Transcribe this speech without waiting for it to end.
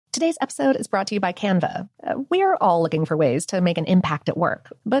Today's episode is brought to you by Canva. We're all looking for ways to make an impact at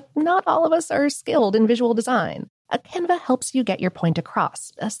work, but not all of us are skilled in visual design. Canva helps you get your point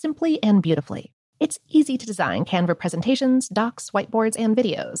across, simply and beautifully. It's easy to design Canva presentations, docs, whiteboards, and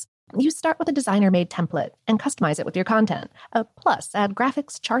videos. You start with a designer-made template and customize it with your content. Plus, add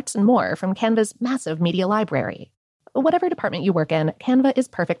graphics, charts, and more from Canva's massive media library. Whatever department you work in, Canva is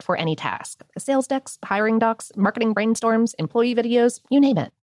perfect for any task. Sales decks, hiring docs, marketing brainstorms, employee videos, you name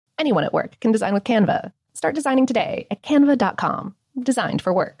it. Anyone at work can design with Canva. Start designing today at canva.com. Designed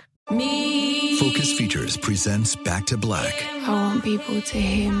for work. Focus Features presents Back to Black. I want people to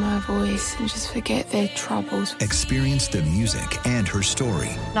hear my voice and just forget their troubles. Experience the music and her story.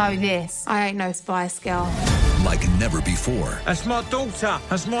 Know this. I ain't no Spice Girl. Like never before. That's my daughter.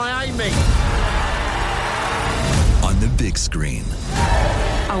 That's my Amy. On the big screen.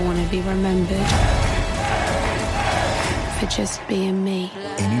 I want to be remembered for just being me.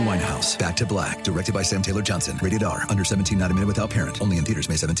 Amy Winehouse, Back to Black, directed by Sam Taylor Johnson. Rated R, under 17, not a minute without parent. Only in theaters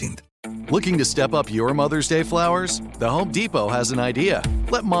May 17th. Looking to step up your Mother's Day flowers? The Home Depot has an idea.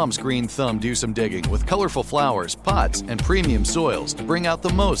 Let Mom's green thumb do some digging with colorful flowers, pots, and premium soils to bring out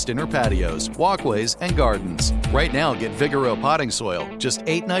the most in her patios, walkways, and gardens. Right now, get Vigoro potting soil, just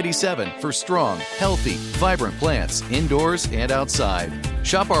 $8.97 for strong, healthy, vibrant plants, indoors and outside.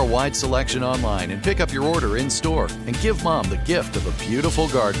 Shop our wide selection online and pick up your order in-store and give Mom the gift of a beautiful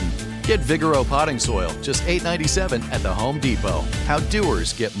garden. Get Vigoro potting soil, just $8.97 at the Home Depot. How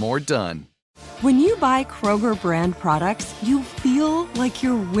doers get more done. When you buy Kroger brand products, you feel like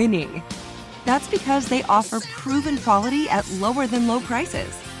you're winning. That's because they offer proven quality at lower than low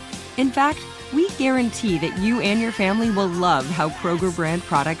prices. In fact, we guarantee that you and your family will love how Kroger brand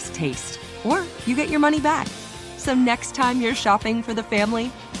products taste, or you get your money back. So next time you're shopping for the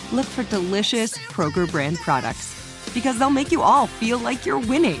family, look for delicious Kroger brand products, because they'll make you all feel like you're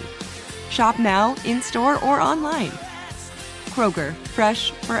winning. Shop now, in-store, or online. Kroger,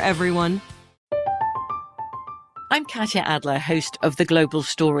 fresh for everyone. I'm Katya Adler, host of The Global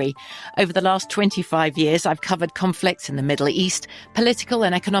Story. Over the last 25 years, I've covered conflicts in the Middle East, political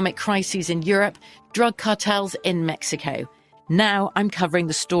and economic crises in Europe, drug cartels in Mexico. Now I'm covering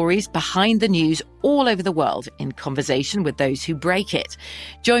the stories behind the news all over the world in conversation with those who break it.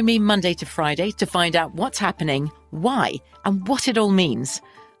 Join me Monday to Friday to find out what's happening, why, and what it all means.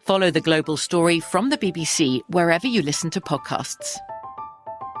 Follow The Global Story from the BBC wherever you listen to podcasts.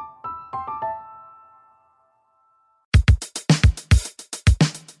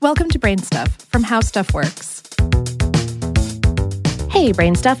 Welcome to Brain Stuff from How Stuff Works. Hey,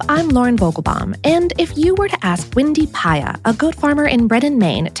 Brain Stuff, I'm Lauren Vogelbaum, and if you were to ask Wendy Paya, a goat farmer in Brennan,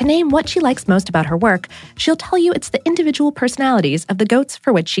 Maine, to name what she likes most about her work, she'll tell you it's the individual personalities of the goats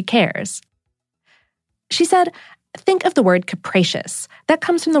for which she cares. She said, think of the word capricious. That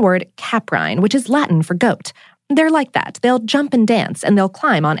comes from the word caprine, which is Latin for goat. They're like that. They'll jump and dance, and they'll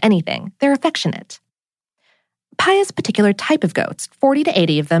climb on anything. They're affectionate. Paya's particular type of goats, 40 to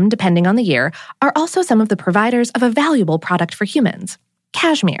 80 of them, depending on the year, are also some of the providers of a valuable product for humans,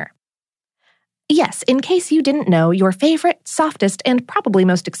 cashmere. Yes, in case you didn't know, your favorite, softest, and probably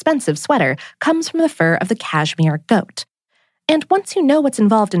most expensive sweater comes from the fur of the cashmere goat. And once you know what's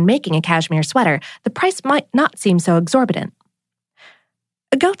involved in making a cashmere sweater, the price might not seem so exorbitant.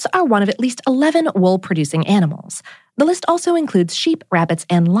 Goats are one of at least 11 wool-producing animals. The list also includes sheep, rabbits,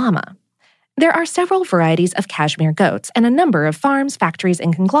 and llama. There are several varieties of cashmere goats and a number of farms, factories,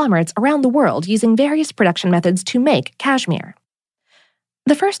 and conglomerates around the world using various production methods to make cashmere.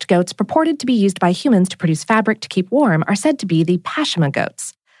 The first goats purported to be used by humans to produce fabric to keep warm are said to be the Pashima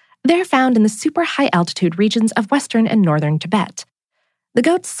goats. They're found in the super high-altitude regions of western and northern Tibet. The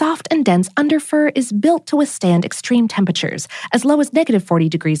goat's soft and dense underfur is built to withstand extreme temperatures, as low as negative 40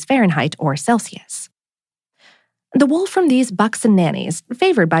 degrees Fahrenheit or Celsius. The wool from these bucks and nannies,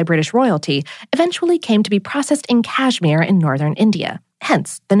 favored by British royalty, eventually came to be processed in Kashmir in northern India,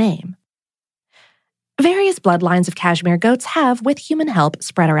 hence the name. Various bloodlines of cashmere goats have, with human help,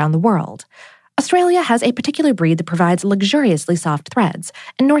 spread around the world. Australia has a particular breed that provides luxuriously soft threads,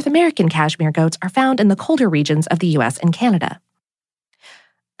 and North American cashmere goats are found in the colder regions of the U.S. and Canada.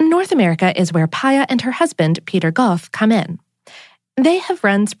 North America is where Paya and her husband, Peter Goff, come in. They have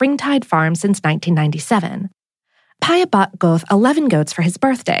run Springtide Farm since 1997. Paya bought Goff 11 goats for his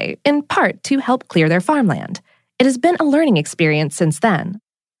birthday, in part to help clear their farmland. It has been a learning experience since then.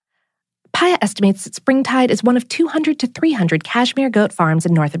 Paya estimates that Springtide is one of 200 to 300 cashmere goat farms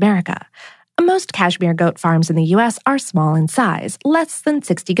in North America. Most cashmere goat farms in the U.S. are small in size, less than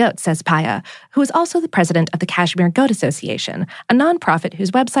 60 goats, says Paya, who is also the president of the Cashmere Goat Association, a nonprofit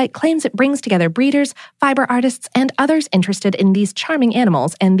whose website claims it brings together breeders, fiber artists, and others interested in these charming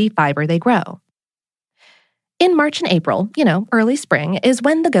animals and the fiber they grow. In March and April, early spring, is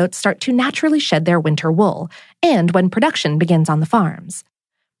when the goats start to naturally shed their winter wool, and when production begins on the farms.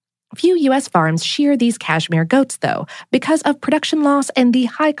 Few U.S. farms shear these cashmere goats, though, because of production loss and the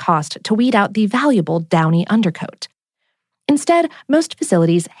high cost to weed out the valuable downy undercoat. Instead, most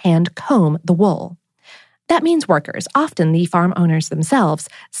facilities hand comb the wool. That means workers, often the farm owners themselves,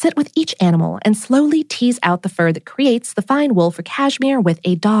 sit with each animal and slowly tease out the fur that creates the fine wool for cashmere with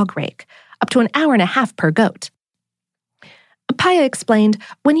a dog rake, up to an hour and a half per goat. Paya explained,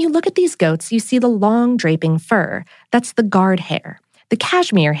 when you look at these goats, you see the long draping fur. That's the guard hair. The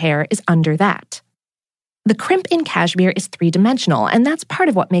cashmere hair is under that. The crimp in cashmere is three-dimensional, and that's part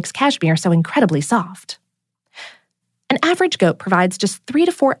of what makes cashmere so incredibly soft. An average goat provides just 3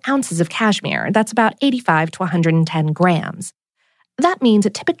 to 4 ounces of cashmere. That's about 85 to 110 grams. That means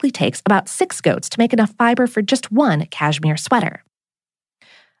it typically takes about 6 goats to make enough fiber for just one cashmere sweater.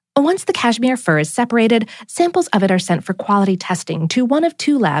 Once the cashmere fur is separated, samples of it are sent for quality testing to one of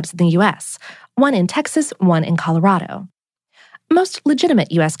 2 labs in the U.S., one in Texas, one in Colorado. Most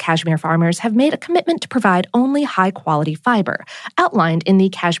legitimate U.S. cashmere farmers have made a commitment to provide only high-quality fiber, outlined in the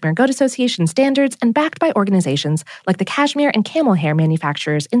Cashmere Goat Association standards and backed by organizations like the Cashmere and Camel Hair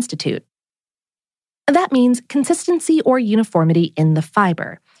Manufacturers Institute. That means consistency or uniformity in the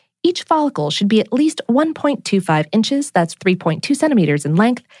fiber. Each follicle should be at least 1.25 inches, that's 3.2 centimeters in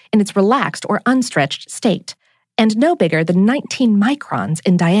length, in its relaxed or unstretched state, and no bigger than 19 microns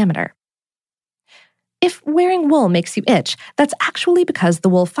in diameter. If wearing wool makes you itch, that's actually because the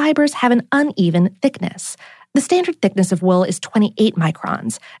wool fibers have an uneven thickness. The standard thickness of wool is 28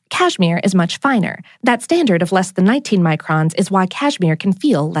 microns. Cashmere is much finer. That standard of less than 19 microns is why cashmere can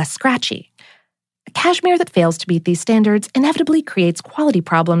feel less scratchy. Cashmere that fails to meet these standards inevitably creates quality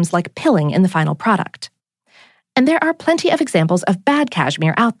problems like pilling in the final product. And there are plenty of examples of bad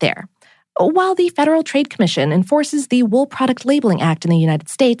cashmere out there. While the Federal Trade Commission enforces the Wool Product Labeling Act in the United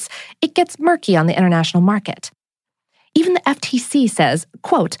States, it gets murky on the international market. Even the FTC says,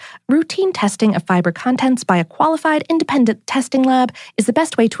 quote, routine testing of fiber contents by a qualified independent testing lab is the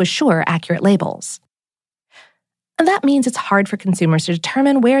best way to assure accurate labels. And that means it's hard for consumers to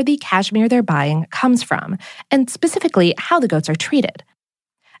determine where the cashmere they're buying comes from, and specifically how the goats are treated.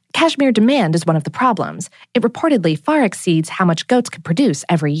 Cashmere demand is one of the problems. It reportedly far exceeds how much goats could produce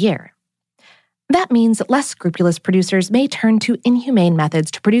every year. That means that less scrupulous producers may turn to inhumane methods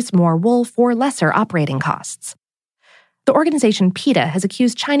to produce more wool for lesser operating costs. The organization PETA has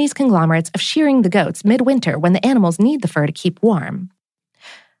accused Chinese conglomerates of shearing the goats midwinter when the animals need the fur to keep warm.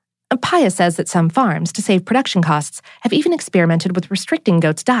 Paya says that some farms, to save production costs, have even experimented with restricting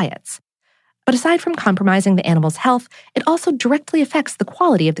goats' diets. But aside from compromising the animal's health, it also directly affects the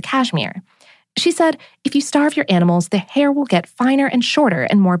quality of the cashmere. She said, if you starve your animals, the hair will get finer and shorter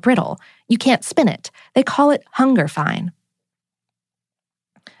and more brittle. You can't spin it. They call it hunger fine.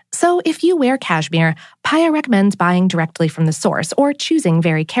 So if you wear cashmere, Paya recommends buying directly from the source or choosing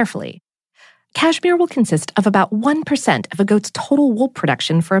very carefully. Cashmere will consist of about 1% of a goat's total wool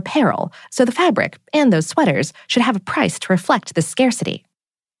production for apparel, so the fabric and those sweaters should have a price to reflect this scarcity.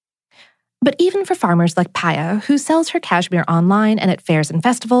 But even for farmers like Paya, who sells her cashmere online and at fairs and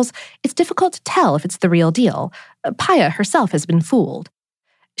festivals, it's difficult to tell if it's the real deal. Paya herself has been fooled.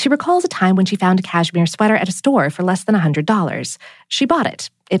 She recalls a time when she found a cashmere sweater at a store for less than $100. She bought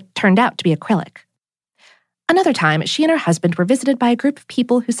it. It turned out to be acrylic. Another time, she and her husband were visited by a group of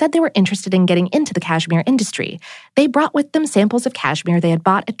people who said they were interested in getting into the cashmere industry. They brought with them samples of cashmere they had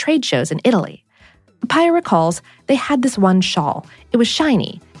bought at trade shows in Italy. Paya recalls they had this one shawl. It was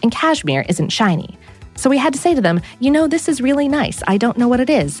shiny, and cashmere isn't shiny. So we had to say to them, this is really nice. I don't know what it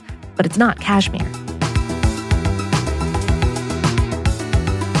is, but it's not cashmere.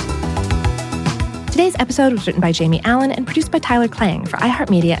 Today's episode was written by Jamie Allen and produced by Tyler Klang for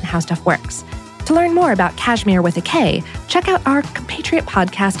iHeartMedia and How Stuff Works. To learn more about cashmere with a K, check out our compatriot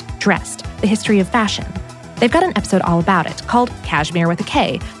podcast, Dressed, The History of Fashion. They've got an episode all about it, called Cashmere with a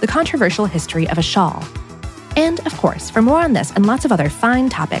K, The Controversial History of a Shawl. And, of course, for more on this and lots of other fine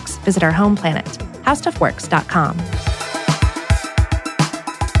topics, visit our home planet, howstuffworks.com.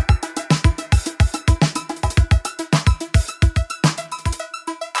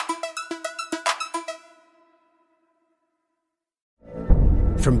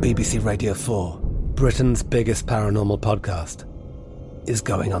 From BBC Radio 4, Britain's biggest paranormal podcast is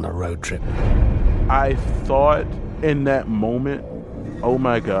going on a road trip. I thought in that moment, oh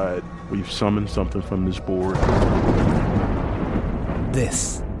my God, We've summoned something from this board.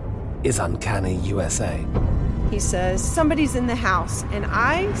 This is Uncanny USA. He says, somebody's in the house, and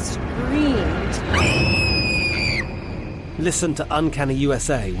I screamed. Listen to Uncanny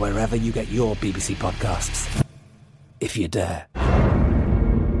USA wherever you get your BBC podcasts, if you dare.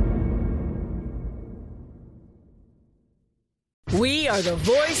 We are the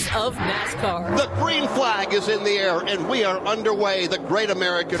voice of NASCAR. The green flag is in the air, and we are underway. The Great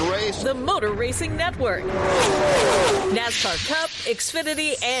American Race. The Motor Racing Network. NASCAR Cup,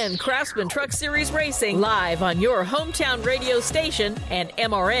 Xfinity, and Craftsman Truck Series Racing live on your hometown radio station and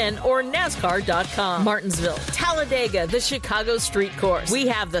MRN or NASCAR.com. Martinsville, Talladega, the Chicago Street Course. We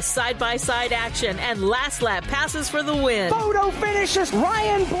have the side-by-side action and last lap passes for the win. Photo finishes.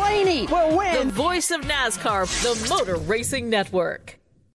 Ryan Blaney will win. The voice of NASCAR, the Motor Racing Network.